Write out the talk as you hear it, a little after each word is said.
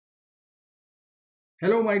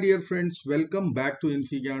Hello my dear friends, welcome back to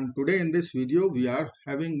infyGyan. Today in this video we are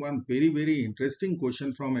having one very interesting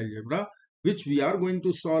question from algebra which we are going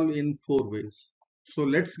to solve in 4 ways. So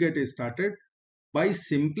let's get started by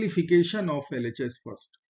simplification of LHS first.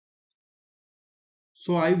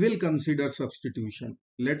 So I will consider substitution.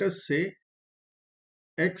 Let us say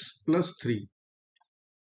x plus 3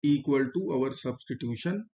 equal to our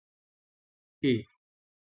substitution a.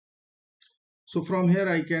 So from here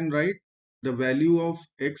I can write the value of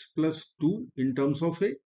x plus 2 in terms of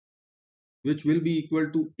a, which will be equal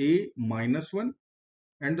to a minus 1,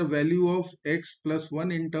 and the value of x plus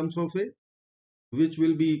 1 in terms of a, which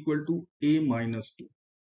will be equal to a minus 2.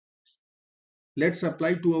 Let's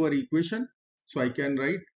apply to our equation. So I can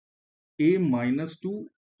write a minus 2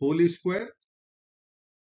 whole square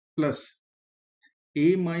plus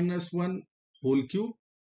a minus 1 whole cube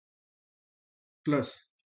plus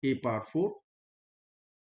a power 4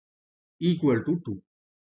 equal to 2.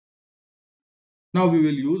 Now we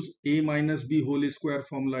will use a minus b whole square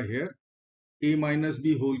formula here, a minus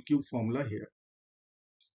b whole cube formula here.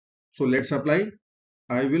 So let's apply.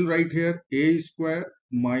 I will write here a square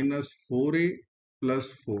minus 4a plus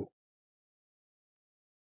 4.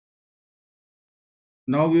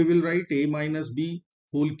 Now we will write a minus b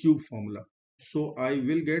whole cube formula. So I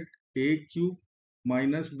will get a cube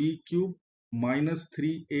minus b cube minus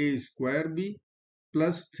 3a square b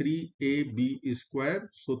plus 3ab square,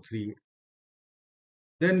 so 3a.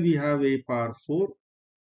 Then we have a power 4,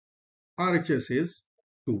 RHS is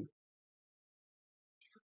 2.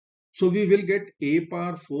 So we will get a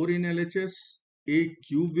power 4 in LHS, a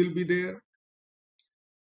cube will be there,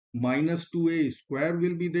 minus 2a square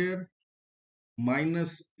will be there,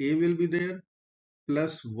 minus a will be there,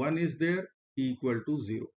 plus 1 is there, equal to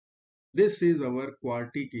 0. This is our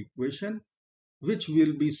quartic equation which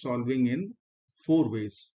we'll be solving in 4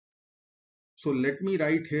 ways. So let me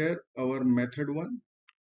write here our method 1.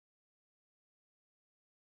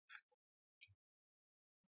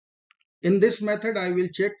 In this method I will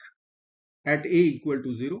check at a equal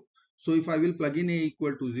to 0. So if I will plug in a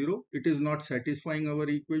equal to 0, it is not satisfying our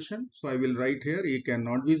equation. So I will write here a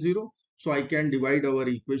cannot be 0. So I can divide our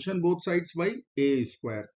equation both sides by a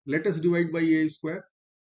square. Let us divide by a square.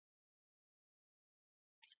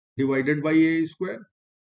 Divided by a square.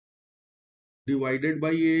 Divided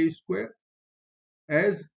by a square,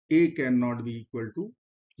 as a cannot be equal to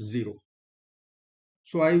 0.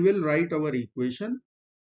 So I will write our equation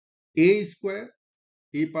a square,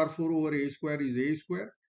 a power 4 over a square is a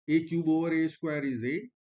square, a cube over a square is a,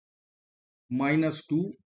 minus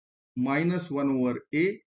 2 minus 1 over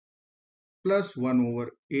a plus 1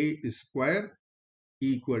 over a square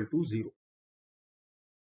equal to 0.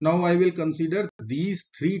 Now I will consider these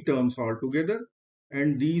 3 terms altogether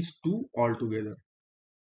and these 2 altogether.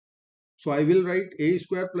 So I will write a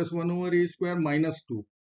square plus 1 over a square minus 2.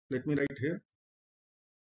 Let me write here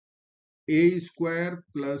a square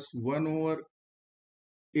plus 1 over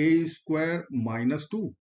a square minus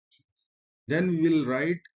 2. Then we will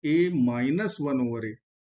write a minus 1 over a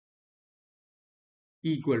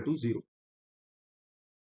equal to 0.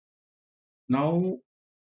 Now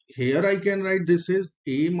here I can write this is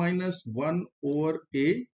a minus 1 over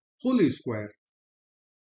a whole square.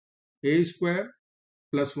 A square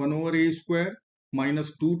plus 1 over a square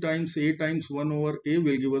minus 2 times a times 1 over a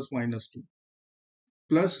will give us minus 2.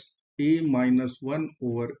 Plus a minus 1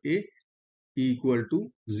 over a equal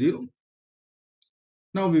to 0.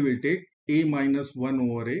 Now we will take a minus 1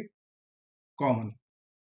 over a common.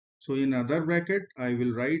 So in other bracket, I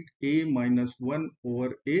will write a minus 1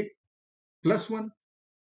 over a plus 1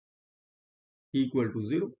 equal to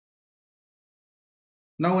 0.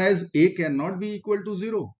 Now as a cannot be equal to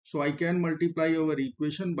 0, so I can multiply our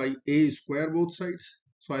equation by a square both sides.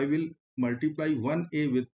 So I will multiply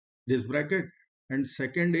 1a with this bracket and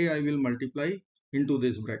second a I will multiply into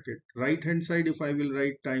this bracket. Right hand side if I will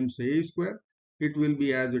write times a square, it will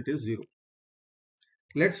be as it is 0.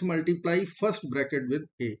 Let's multiply first bracket with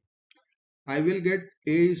a. I will get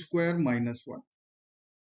a square minus 1.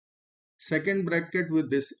 Second bracket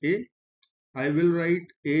with this a, I will write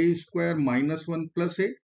a square minus 1 plus a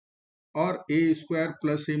or a square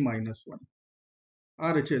plus a minus 1.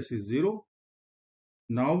 RHS is 0.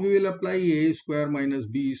 Now we will apply a square minus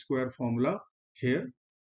b square formula here.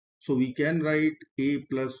 So we can write a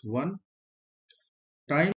plus 1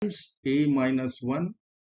 times a minus 1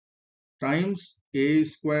 times a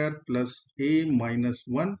square plus a minus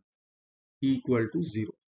 1 equal to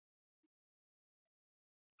 0.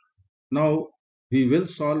 Now we will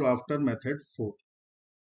solve after method 4.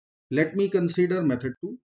 Let me consider method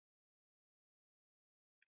 2.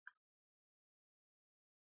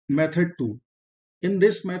 Method 2. In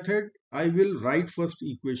this method, I will write first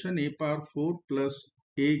equation a power 4 plus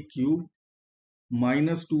a cube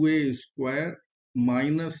minus 2a square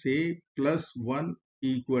minus a plus 1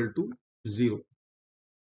 equal to 0.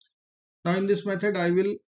 Now in this method, I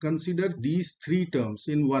will consider these three terms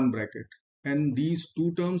in one bracket and these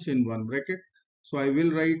two terms in one bracket. So I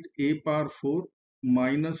will write a power 4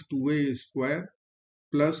 minus 2a square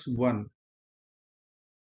plus 1.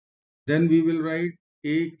 Then we will write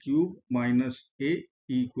a cube minus a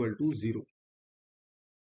equal to 0.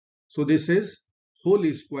 So this is whole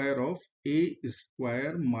square of a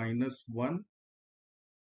square minus 1.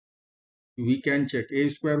 We can check a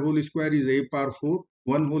square whole square is a power 4.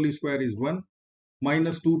 1 whole square is 1.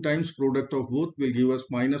 Minus 2 times product of both will give us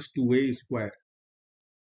minus 2a square.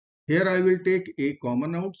 Here I will take a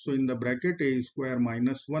common out. So in the bracket a square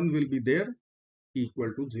minus 1 will be there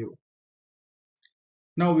equal to 0.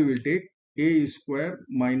 Now we will take a square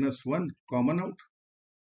minus 1 common out.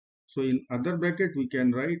 So in other bracket we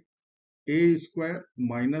can write a square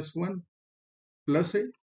minus 1 plus a.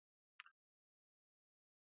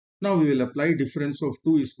 Now we will apply difference of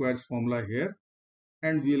two squares formula here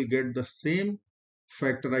and we will get the same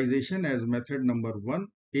factorization as method number 1.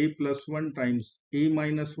 A plus 1 times a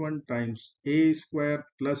minus 1 times a square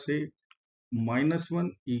plus a minus 1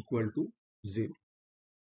 equal to 0.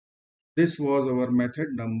 This was our method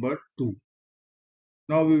number 2.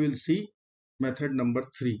 Now we will see method number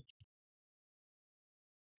 3.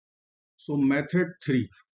 So method 3.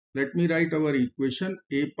 Let me write our equation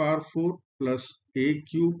a power 4 plus a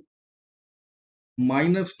cube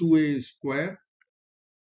minus 2a square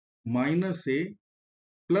minus a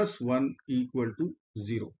plus 1 equal to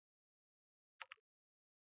 0.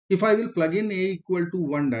 If I will plug in a equal to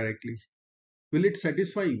 1 directly, will it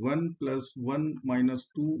satisfy 1 plus 1 minus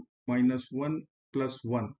 2 minus 1 plus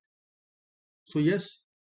 1? So yes,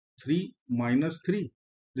 3 minus 3.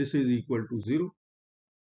 This is equal to 0.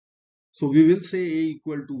 So we will say a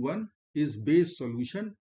equal to 1 is base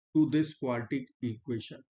solution to this quartic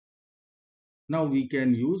equation. Now we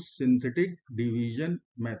can use synthetic division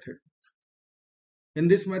method. In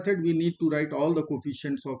this method, we need to write all the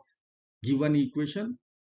coefficients of given equation.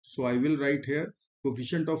 So I will write here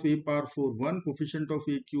coefficient of a power 4 1, coefficient of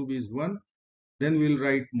a cube is 1. Then we will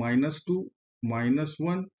write minus 2, minus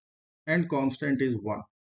 1 and constant is 1.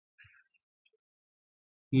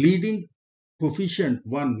 Leading coefficient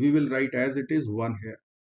 1 we will write as it is 1 here.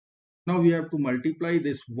 Now we have to multiply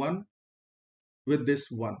this 1 with this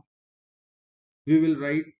 1. We will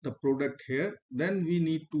write the product here. Then we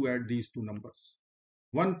need to add these two numbers.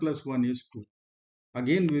 1 plus 1 is 2.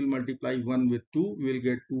 Again we will multiply 1 with 2. We will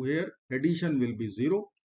get 2 here. Addition will be 0.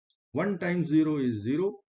 1 times 0 is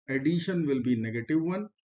 0. Addition will be negative 1.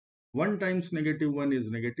 1 times negative 1 is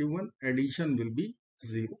negative 1. Addition will be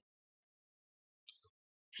 0.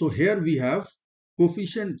 So here we have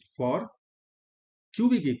coefficient for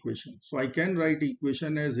cubic equation. So I can write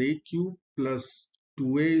equation as a cube plus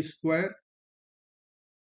 2a square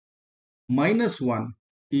minus 1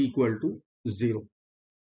 equal to 0.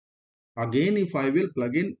 Again, if I will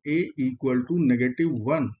plug in a equal to negative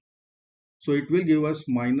 1, so it will give us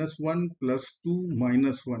minus 1 plus 2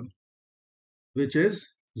 minus 1, which is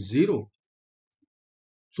 0.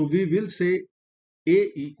 So we will say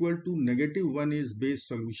a equal to negative 1 is base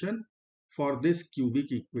solution for this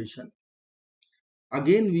cubic equation.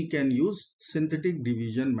 Again, we can use synthetic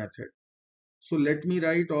division method. So let me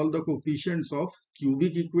write all the coefficients of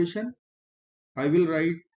cubic equation. I will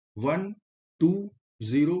write 1, 2,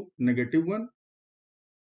 0, negative 1.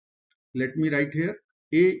 Let me write here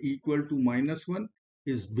a equal to minus 1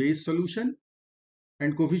 is base solution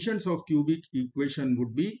and coefficients of cubic equation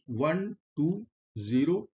would be 1, 2,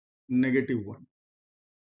 0, negative 1.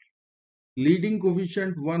 Leading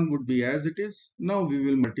coefficient 1 would be as it is. Now we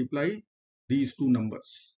will multiply these two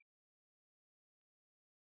numbers.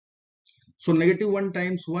 So negative 1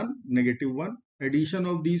 times 1, negative 1. Addition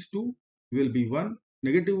of these two will be 1.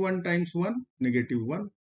 Negative 1 times 1, negative 1.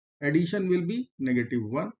 Addition will be negative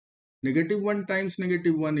 1. Negative 1 times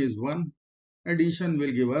negative 1 is 1. Addition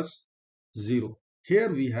will give us 0. Here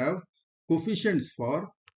we have coefficients for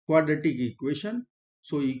quadratic equation.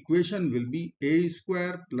 So equation will be a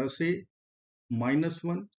square plus a minus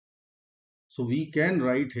 1. So we can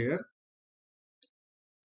write here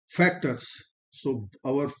factors. So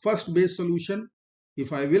our first base solution,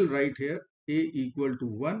 if I will write here a equal to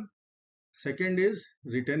 1, second is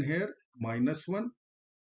written here minus 1,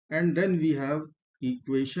 and then we have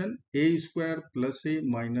equation a square plus a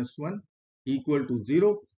minus 1 equal to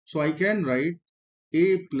 0. So I can write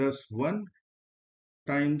a plus 1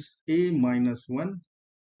 times a minus 1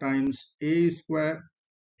 times a square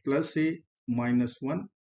plus a minus 1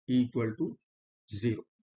 equal to 0.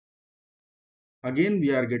 Again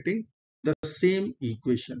we are getting the same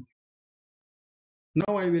equation.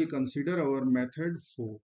 Now I will consider our method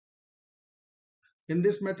 4. In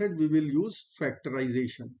this method we will use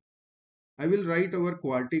factorization. I will write our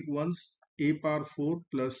quartic ones a power 4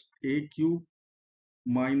 plus a cube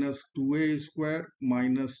minus 2a square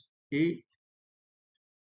minus a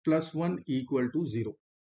plus 1 equal to 0.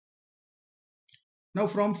 Now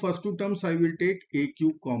from first two terms I will take a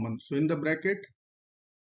cube common. So in the bracket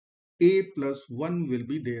a plus 1 will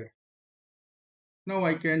be there. Now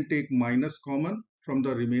I can take minus common from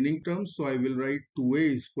the remaining terms. So I will write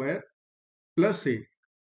 2a square plus a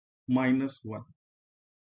minus 1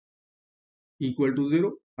 equal to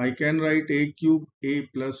 0. I can write a cube a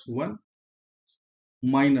plus 1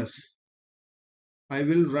 minus. I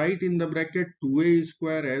will write in the bracket 2a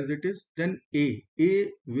square as it is. Then a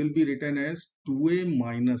will be written as 2a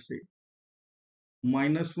minus a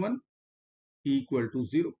minus 1 equal to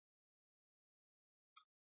 0.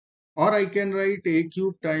 Or I can write a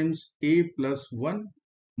cube times a plus 1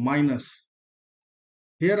 minus.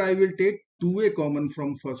 Here I will take 2a common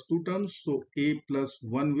from first two terms. So a plus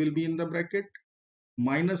 1 will be in the bracket.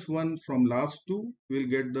 Minus 1 from last two will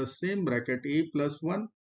get the same bracket a plus 1.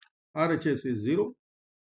 RHS is 0.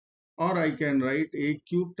 Or I can write a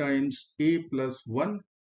cube times a plus 1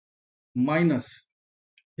 minus.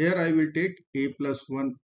 Here I will take a plus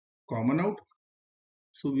 1 common out.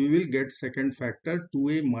 So we will get second factor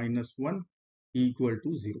 2a minus 1 equal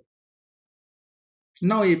to 0.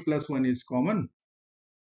 Now a plus 1 is common.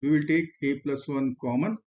 We will take a plus 1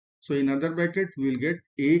 common. So in other bracket we will get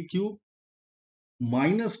a cube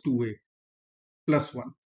minus 2a plus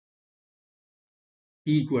 1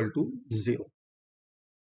 equal to 0.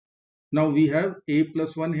 Now we have a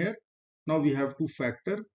plus 1 here. Now we have to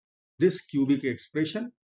factor this cubic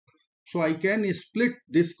expression. So I can split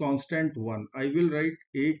this constant 1. I will write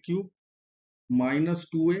a cube minus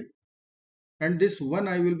 2a and this 1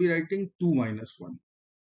 I will be writing 2 minus 1.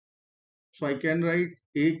 So I can write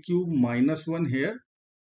a cube minus 1 here,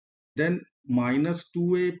 then minus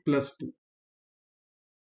 2a plus 2.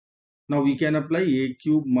 Now we can apply a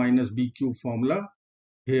cube minus b cube formula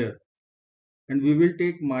here and we will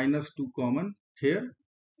take minus 2 common here.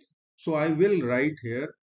 So I will write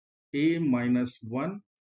here a minus 1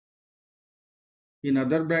 in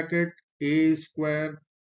other bracket a square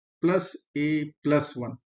plus a plus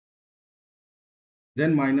 1.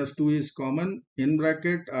 Then minus 2 is common. In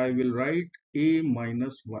bracket I will write a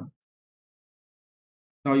minus 1.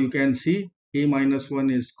 Now you can see a minus 1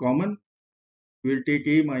 is common. We will take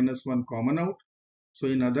a minus 1 common out. So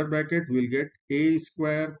in other bracket we will get a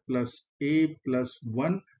square plus a plus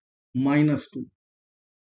 1 minus 2,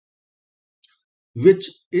 which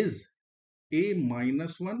is a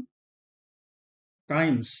minus 1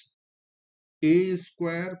 times a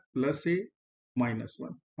square plus a minus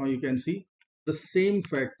 1. Now you can see the same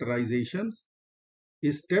factorizations,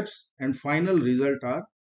 steps and final result are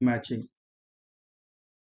matching.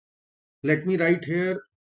 Let me write here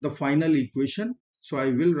the final equation. So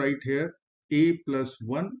I will write here a plus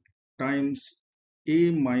 1 times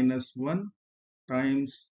a minus 1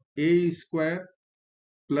 times a square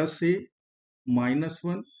plus a minus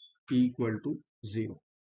 1 equal to 0.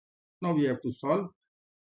 Now we have to solve.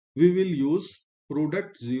 We will use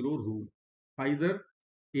product 0 rule. Either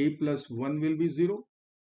a plus 1 will be 0,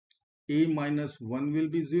 a minus 1 will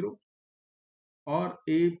be 0, or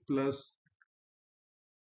a plus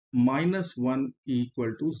minus 1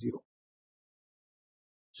 equal to 0.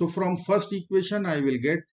 So from first equation I will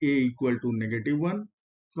get a equal to negative 1.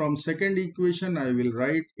 From second equation I will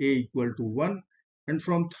write a equal to 1. And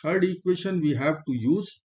from third equation we have to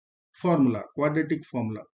use formula, quadratic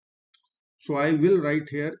formula. So I will write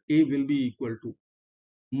here a will be equal to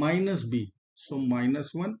minus b. So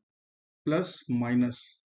minus 1 plus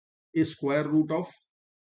minus a square root of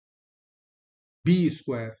b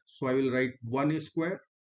square. So I will write 1 square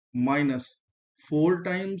minus 4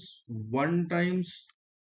 times 1 times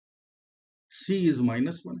c is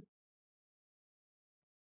minus 1.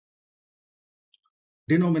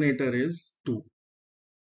 Denominator is 2.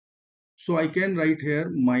 So I can write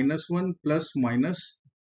here minus 1 plus minus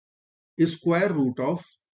square root of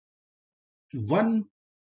 1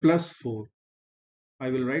 plus 4. I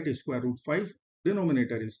will write square root 5.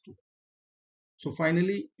 Denominator is 2. So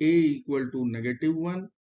finally a equal to negative 1,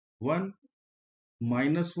 1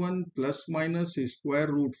 minus 1 plus minus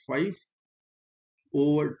square root 5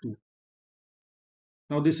 over 2.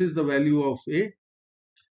 Now this is the value of a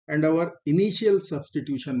and our initial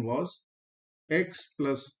substitution was x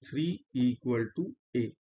plus 3 equal to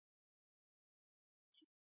a.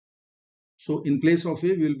 So in place of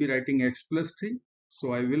a, we will be writing x plus 3.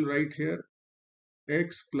 So I will write here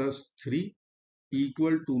x plus 3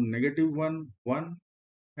 equal to negative 1, 1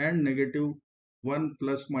 and negative 1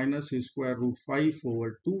 plus minus square root 5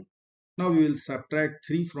 over 2. Now we will subtract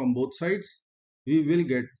 3 from both sides. We will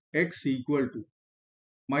get x equal to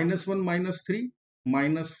minus 1 minus 3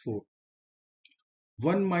 minus 4.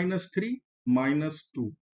 1 minus 3 minus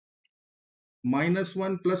 2. Minus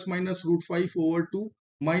 1 plus minus root 5 over 2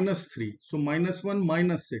 minus 3. So minus 1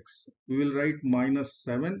 minus 6. We will write minus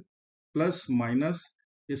 7 plus minus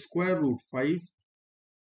square root 5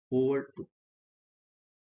 over 2.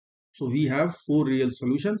 So we have 4 real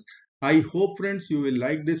solutions. I hope friends you will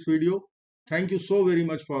like this video. Thank you so very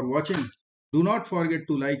much for watching. Do not forget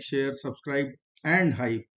to like, share, subscribe and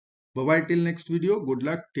hype. Bye bye till next video. Good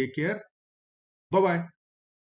luck. Take care. Bye bye.